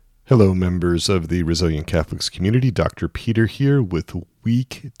Hello, members of the Resilient Catholics community. Dr. Peter here with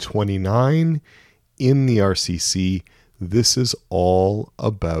week 29 in the RCC. This is all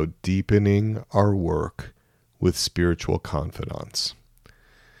about deepening our work with spiritual confidants.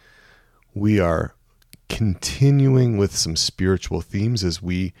 We are continuing with some spiritual themes as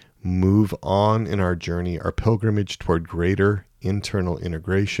we move on in our journey, our pilgrimage toward greater internal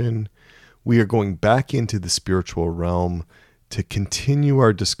integration. We are going back into the spiritual realm to continue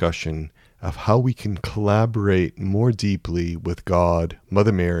our discussion of how we can collaborate more deeply with God,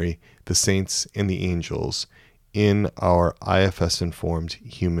 Mother Mary, the saints, and the angels in our IFS-informed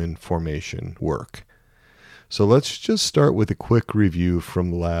human formation work. So let's just start with a quick review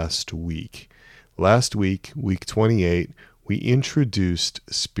from last week. Last week, week 28, we introduced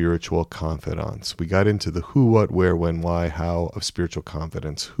spiritual confidants. We got into the who, what, where, when, why, how of spiritual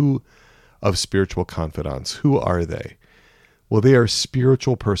confidants. Who of spiritual confidants? Who are they? Well, they are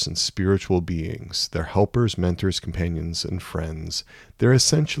spiritual persons, spiritual beings. They're helpers, mentors, companions, and friends. They're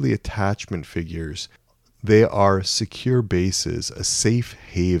essentially attachment figures. They are secure bases, a safe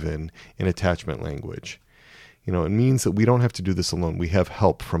haven in attachment language. It means that we don't have to do this alone. We have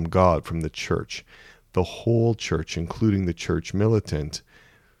help from God, from the church, the whole church, including the church militant,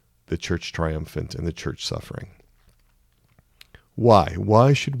 the church triumphant, and the church suffering. Why?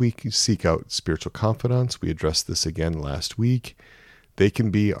 Why should we seek out spiritual confidants? We addressed this again last week. They can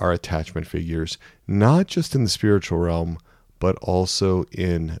be our attachment figures, not just in the spiritual realm, but also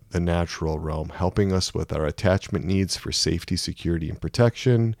in the natural realm, helping us with our attachment needs for safety, security, and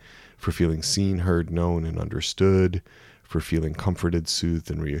protection, for feeling seen, heard, known, and understood, for feeling comforted,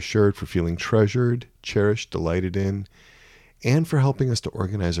 soothed, and reassured, for feeling treasured, cherished, delighted in, and for helping us to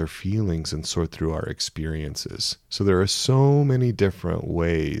organize our feelings and sort through our experiences. So there are so many different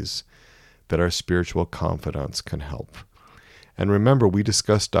ways that our spiritual confidants can help. And remember, we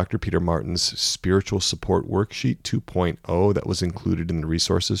discussed Dr. Peter Martin's Spiritual Support Worksheet 2.0 that was included in the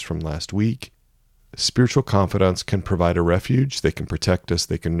resources from last week. Spiritual confidants can provide a refuge. They can protect us.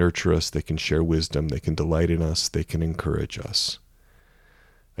 They can nurture us. They can share wisdom. They can delight in us. They can encourage us.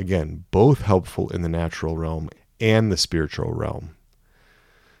 Again, both helpful in the natural realm and the spiritual realm.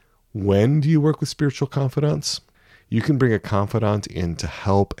 When do you work with spiritual confidants? You can bring a confidant in to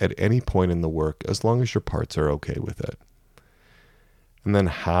help at any point in the work as long as your parts are okay with it. And then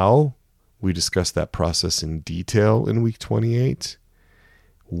how? We discussed that process in detail in week 28.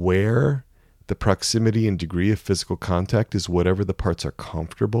 Where? The proximity and degree of physical contact is whatever the parts are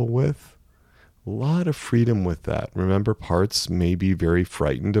comfortable with. A lot of freedom with that. Remember, parts may be very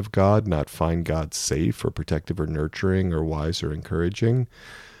frightened of God, not find God safe or protective or nurturing or wise or encouraging.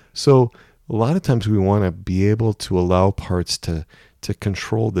 So a lot of times we want to be able to allow parts to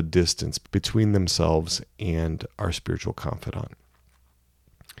control the distance between themselves and our spiritual confidant.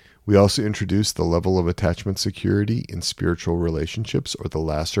 We also introduced the level of attachment security in spiritual relationships, or the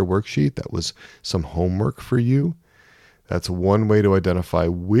Lasser worksheet. That was some homework for you. That's one way to identify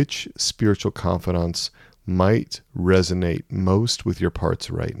which spiritual confidants might resonate most with your parts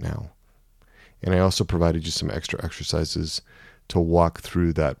right now. And I also provided you some extra exercises to walk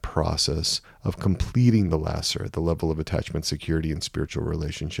through that process of completing the Lasser, the level of attachment security in spiritual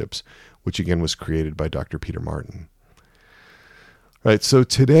relationships, which again was created by Dr. Peter Martin. All right, so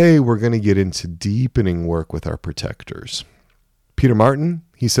today we're going to get into deepening work with our protectors. Peter Martin,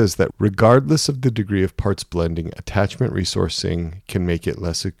 he says that regardless of the degree of parts blending, attachment resourcing can make it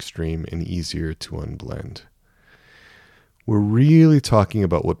less extreme and easier to unblend. We're really talking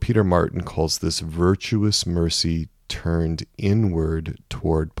about what Peter Martin calls this virtuous mercy turned inward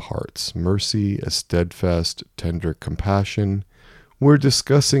toward parts. Mercy, a steadfast, tender compassion. We're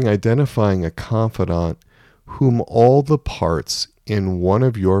discussing identifying a confidant whom all the parts in one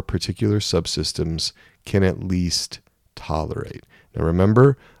of your particular subsystems can at least tolerate. Now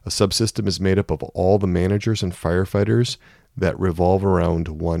remember, a subsystem is made up of all the managers and firefighters that revolve around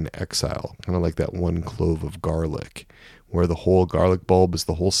one exile, kind of like that one clove of garlic, where the whole garlic bulb is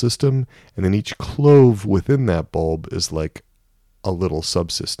the whole system, and then each clove within that bulb is like a little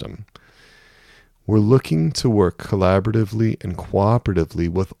subsystem. We're looking to work collaboratively and cooperatively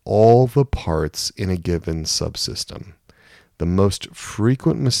with all the parts in a given subsystem. The most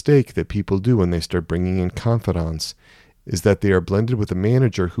frequent mistake that people do when they start bringing in confidants is that they are blended with a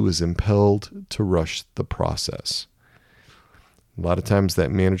manager who is impelled to rush the process. A lot of times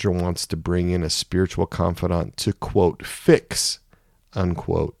that manager wants to bring in a spiritual confidant to, quote, fix,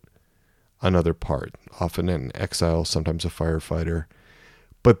 unquote, another part, often an exile, sometimes a firefighter.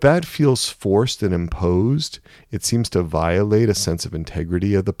 But that feels forced and imposed. It seems to violate a sense of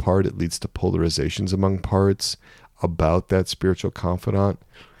integrity of the part. It leads to polarizations among parts about that spiritual confidant.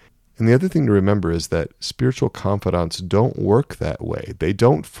 And the other thing to remember is that spiritual confidants don't work that way. They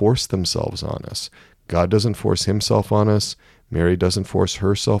don't force themselves on us. God doesn't force himself on us. Mary doesn't force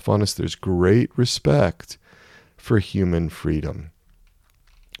herself on us. There's great respect for human freedom.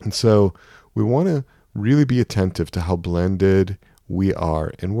 And so we want to really be attentive to how blended we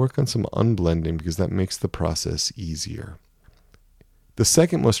are and work on some unblending, because that makes the process easier. The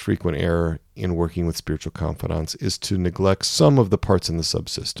second most frequent error in working with spiritual confidants is to neglect some of the parts in the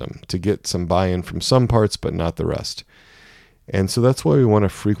subsystem, to get some buy-in from some parts but not the rest. And so that's why we want to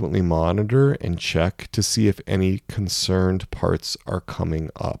frequently monitor and check to see if any concerned parts are coming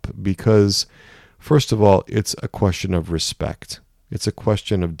up. Because, first of all, it's a question of respect. It's a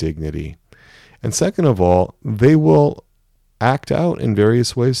question of dignity. And second of all, they will act out in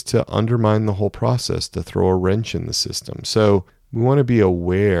various ways to undermine the whole process, to throw a wrench in the system. So we want to be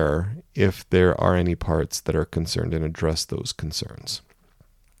aware if there are any parts that are concerned and address those concerns.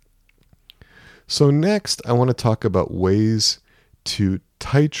 So next, I want to talk about ways to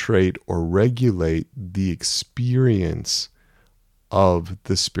titrate or regulate the experience of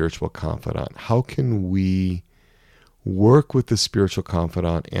the spiritual confidant. How can we work with the spiritual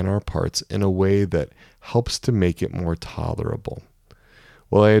confidant and our parts in a way that helps to make it more tolerable?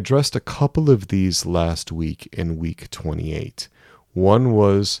 Well, I addressed a couple of these last week in week 28. One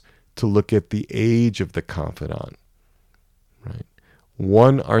was to look at the age of the confidant, right?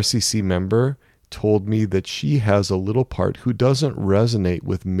 One RCC member told me that she has a little part who doesn't resonate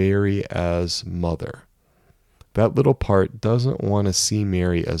with Mary as mother. That little part doesn't want to see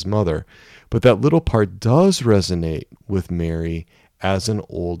Mary as mother, but that little part does resonate with Mary as an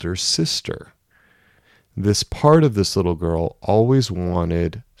older sister. This part of this little girl always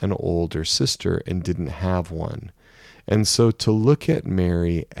wanted an older sister and didn't have one. And so to look at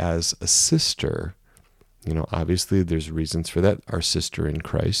Mary as a sister, obviously there's reasons for that. Our sister in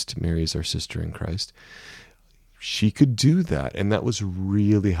Christ, Mary is our sister in Christ. She could do that, and that was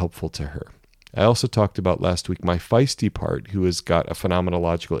really helpful to her. I also talked about last week my feisty part, who has got a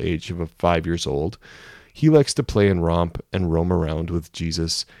phenomenological age of 5 years old. He likes to play and romp and roam around with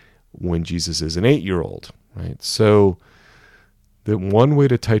Jesus when Jesus is an 8-year-old, right? So the one way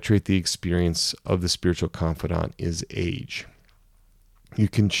to titrate the experience of the spiritual confidant is age. You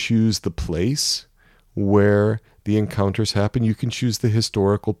can choose the place where the encounters happen. You can choose the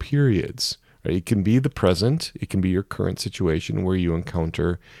historical periods. Right? It can be the present. It can be your current situation where you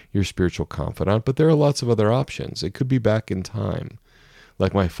encounter your spiritual confidant, but there are lots of other options. It could be back in time.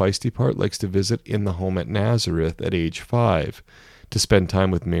 Like my feisty part likes to visit in the home at Nazareth at age 5 to spend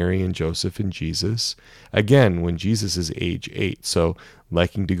time with Mary and Joseph and Jesus. Again, when Jesus is age 8. So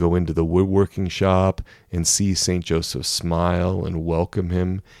liking to go into the woodworking shop and see St. Joseph smile and welcome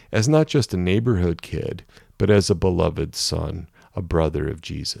him as not just a neighborhood kid, but as a beloved son, a brother of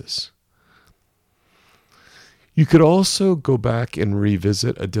Jesus. You could also go back and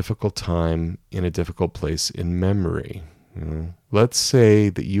revisit a difficult time in a difficult place in memory. Let's say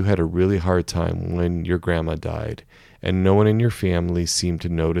that you had a really hard time when your grandma died, and no one in your family seemed to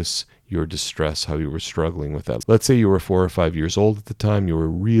notice your distress, how you were struggling with that. Let's say you were 4 or 5 years old at the time. You were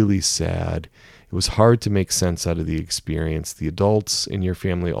really sad. It was hard to make sense out of the experience. The adults in your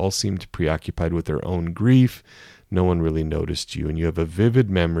family all seemed preoccupied with their own grief. No one really noticed you, and you have a vivid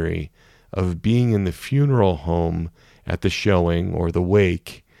memory of being in the funeral home at the showing or the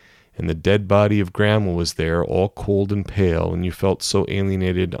wake, and the dead body of grandma was there, all cold and pale, and you felt so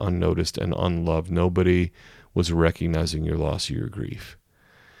alienated, unnoticed, and unloved. Nobody was recognizing your loss or your grief.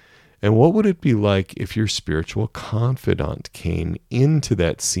 And what would it be like if your spiritual confidant came into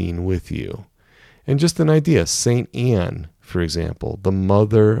that scene with you? And just an idea, St. Anne, for example, the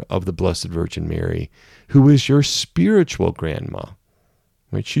mother of the Blessed Virgin Mary, who is your spiritual grandma.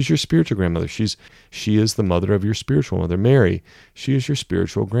 Right? She's your spiritual grandmother. She is the mother of your spiritual mother, Mary. She is your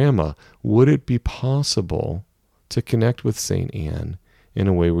spiritual grandma. Would it be possible to connect with St. Anne in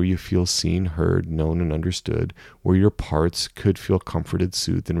a way where you feel seen, heard, known, and understood, where your parts could feel comforted,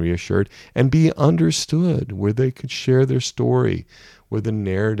 soothed, and reassured, and be understood, where they could share their story, where the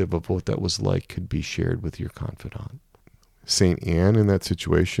narrative of what that was like could be shared with your confidant? St. Anne, in that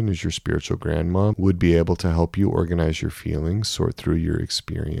situation, as your spiritual grandma, would be able to help you organize your feelings, sort through your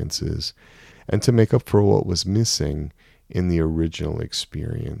experiences, and to make up for what was missing in the original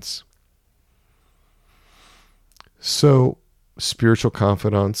experience. So, spiritual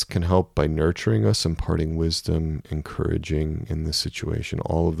confidants can help by nurturing us, imparting wisdom, encouraging in this situation.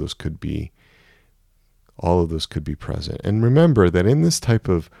 All of those could be present. And remember that in this type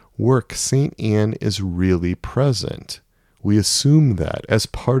of work, St. Anne is really present. We assume that as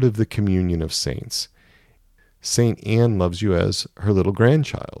part of the communion of saints. St. Anne loves you as her little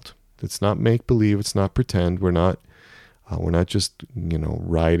grandchild. It's not make-believe. It's not pretend. We're not just,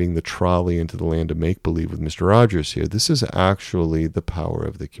 riding the trolley into the land of make-believe with Mr. Rogers here. This is actually the power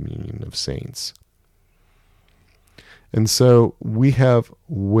of the communion of saints. And so we have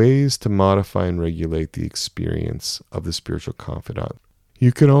ways to modify and regulate the experience of the spiritual confidant.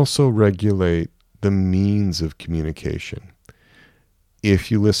 You can also regulate the means of communication.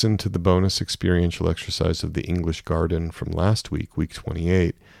 If you listen to the bonus experiential exercise of the English Garden from last week, week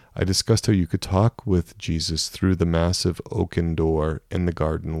 28, I discussed how you could talk with Jesus through the massive oaken door in the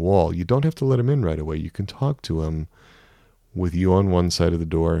garden wall. You don't have to let him in right away. You can talk to him with you on one side of the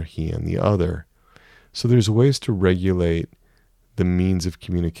door, he on the other. So there's ways to regulate the means of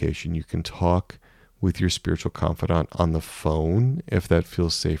communication. You can talk with your spiritual confidant on the phone, if that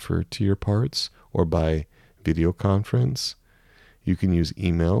feels safer to your parts, or by video conference. You can use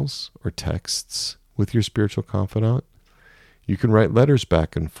emails or texts with your spiritual confidant. You can write letters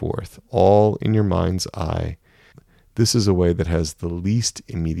back and forth, all in your mind's eye. This is a way that has the least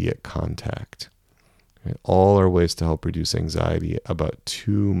immediate contact. All are ways to help reduce anxiety about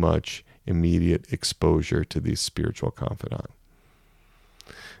too much immediate exposure to the spiritual confidant.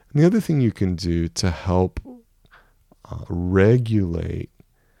 And the other thing you can do to help regulate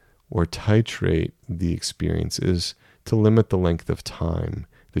or titrate the experience is to limit the length of time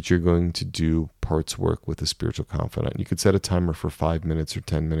that you're going to do parts work with a spiritual confidant. You could set a timer for 5 minutes or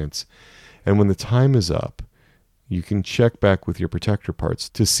 10 minutes. And when the time is up, you can check back with your protector parts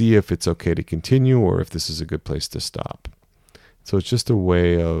to see if it's okay to continue or if this is a good place to stop. So it's just a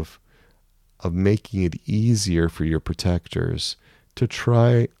way of making it easier for your protectors to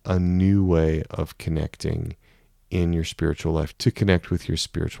try a new way of connecting in your spiritual life, to connect with your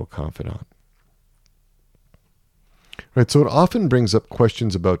spiritual confidant. Right, so it often brings up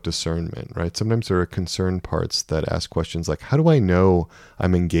questions about discernment, right? Sometimes there are concerned parts that ask questions like, how do I know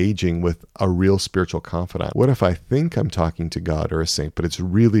I'm engaging with a real spiritual confidant? What if I think I'm talking to God or a saint, but it's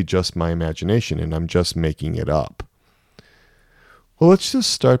really just my imagination and I'm just making it up? Well, let's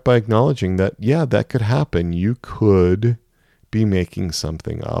just start by acknowledging that, yeah, that could happen. You could be making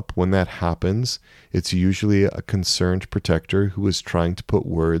something up. When that happens, it's usually a concerned protector who is trying to put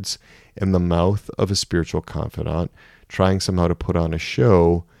words in the mouth of a spiritual confidant, trying somehow to put on a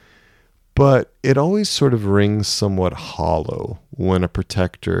show, but it always sort of rings somewhat hollow when a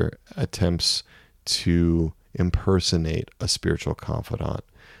protector attempts to impersonate a spiritual confidant.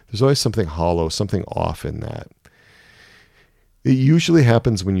 There's always something hollow, something off in that. It usually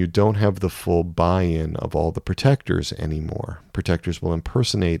happens when you don't have the full buy-in of all the protectors anymore. Protectors will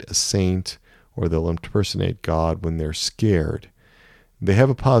impersonate a saint or they'll impersonate God when they're scared. They have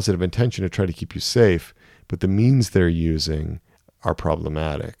a positive intention to try to keep you safe, but the means they're using are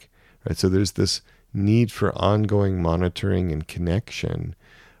problematic. Right? So there's this need for ongoing monitoring and connection,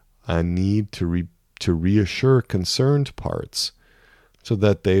 a need to reassure concerned parts so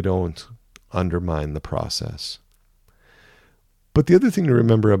that they don't undermine the process. But the other thing to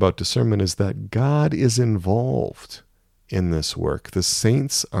remember about discernment is that God is involved in this work. The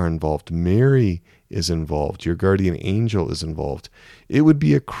saints are involved. Mary is involved. Your guardian angel is involved. It would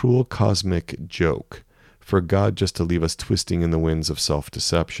be a cruel cosmic joke for God just to leave us twisting in the winds of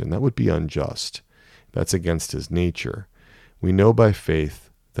self-deception. That would be unjust. That's against his nature. We know by faith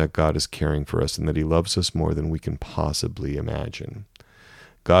that God is caring for us and that he loves us more than we can possibly imagine.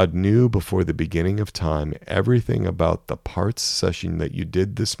 God knew before the beginning of time everything about the parts session that you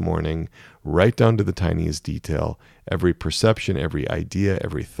did this morning, right down to the tiniest detail, every perception, every idea,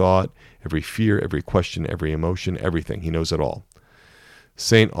 every thought, every fear, every question, every emotion, everything. He knows it all.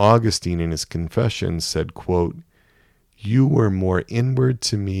 St. Augustine in his Confessions said, quote, "You were more inward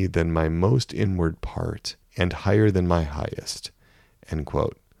to me than my most inward part, and higher than my highest," end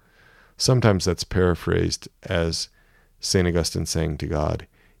quote. Sometimes that's paraphrased as St. Augustine saying to God,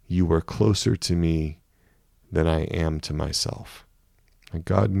 "You were closer to me than I am to myself." And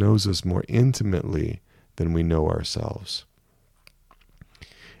God knows us more intimately than we know ourselves.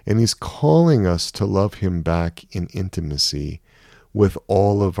 And he's calling us to love him back in intimacy with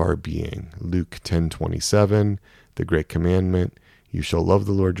all of our being. Luke 10:27, the great commandment, "You shall love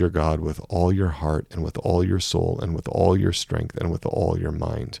the Lord your God with all your heart and with all your soul and with all your strength and with all your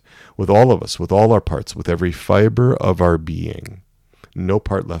mind." With all of us, with all our parts, with every fiber of our being. No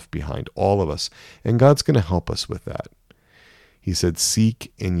part left behind, all of us. And God's going to help us with that. He said,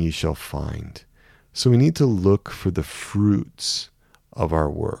 "Seek and ye shall find." So we need to look for the fruits of our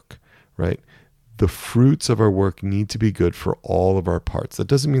work, right? The fruits of our work need to be good for all of our parts. That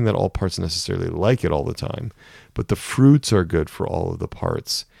doesn't mean that all parts necessarily like it all the time, but the fruits are good for all of the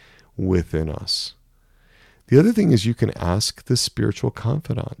parts within us. The other thing is you can ask the spiritual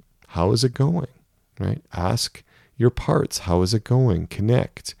confidant, how is it going? Right? Ask your parts, how is it going?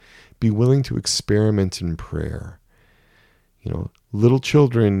 Connect. Be willing to experiment in prayer. Little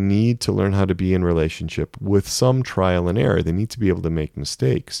children need to learn how to be in relationship with some trial and error. They need to be able to make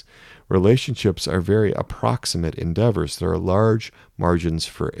mistakes. Relationships are very approximate endeavors. There are large margins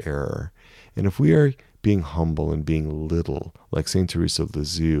for error. And if we are being humble and being little, like St. Teresa of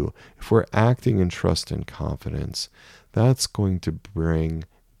Lisieux, if we're acting in trust and confidence, that's going to bring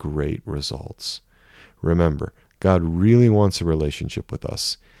great results. Remember, God really wants a relationship with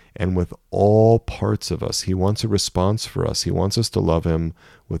us. And with all parts of us, he wants a response for us. He wants us to love him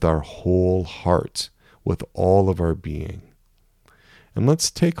with our whole heart, with all of our being. And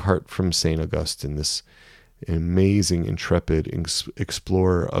let's take heart from St. Augustine, this amazing, intrepid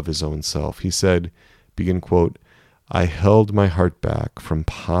explorer of his own self. He said, begin quote, "I held my heart back from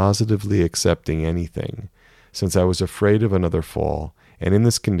positively accepting anything, since I was afraid of another fall, and in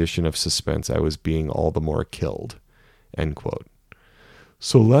this condition of suspense, I was being all the more killed." End quote.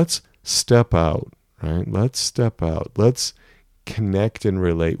 So let's step out, right? Let's step out. Let's connect and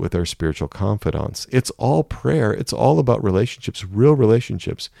relate with our spiritual confidants. It's all prayer. It's all about relationships, real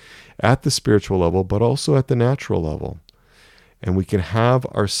relationships at the spiritual level, but also at the natural level. And we can have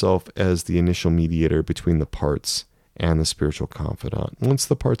ourselves as the initial mediator between the parts and the spiritual confidant. Once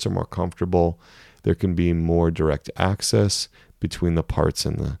the parts are more comfortable, there can be more direct access between the parts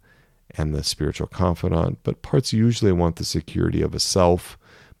and the spiritual confidant, but parts usually want the security of a self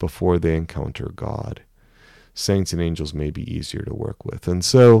before they encounter God. Saints and angels may be easier to work with. And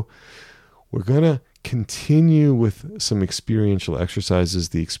so we're going to continue with some experiential exercises.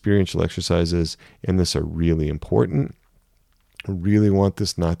 The experiential exercises in this are really important. I really want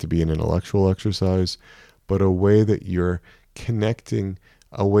this not to be an intellectual exercise, but a way that you're connecting,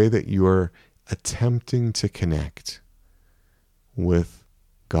 a way that you're attempting to connect with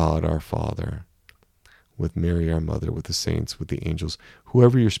God our Father, with Mary our Mother, with the saints, with the angels,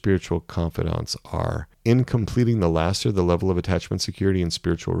 whoever your spiritual confidants are. In completing the level of attachment security and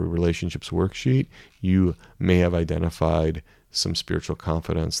spiritual relationships worksheet, you may have identified some spiritual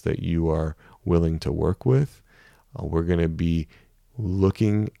confidants that you are willing to work with. We're going to be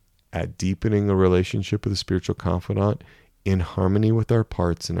looking at deepening a relationship with a spiritual confidant in harmony with our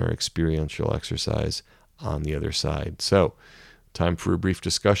parts in our experiential exercise on the other side. So, time for a brief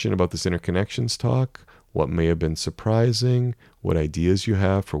discussion about this interconnections talk, what may have been surprising, what ideas you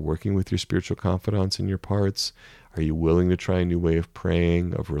have for working with your spiritual confidants in your parts. Are you willing to try a new way of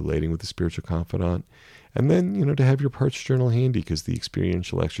praying, of relating with the spiritual confidant? And then, to have your parts journal handy, because the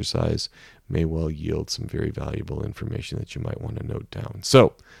experiential exercise may well yield some very valuable information that you might want to note down.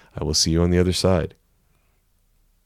 So, I will see you on the other side.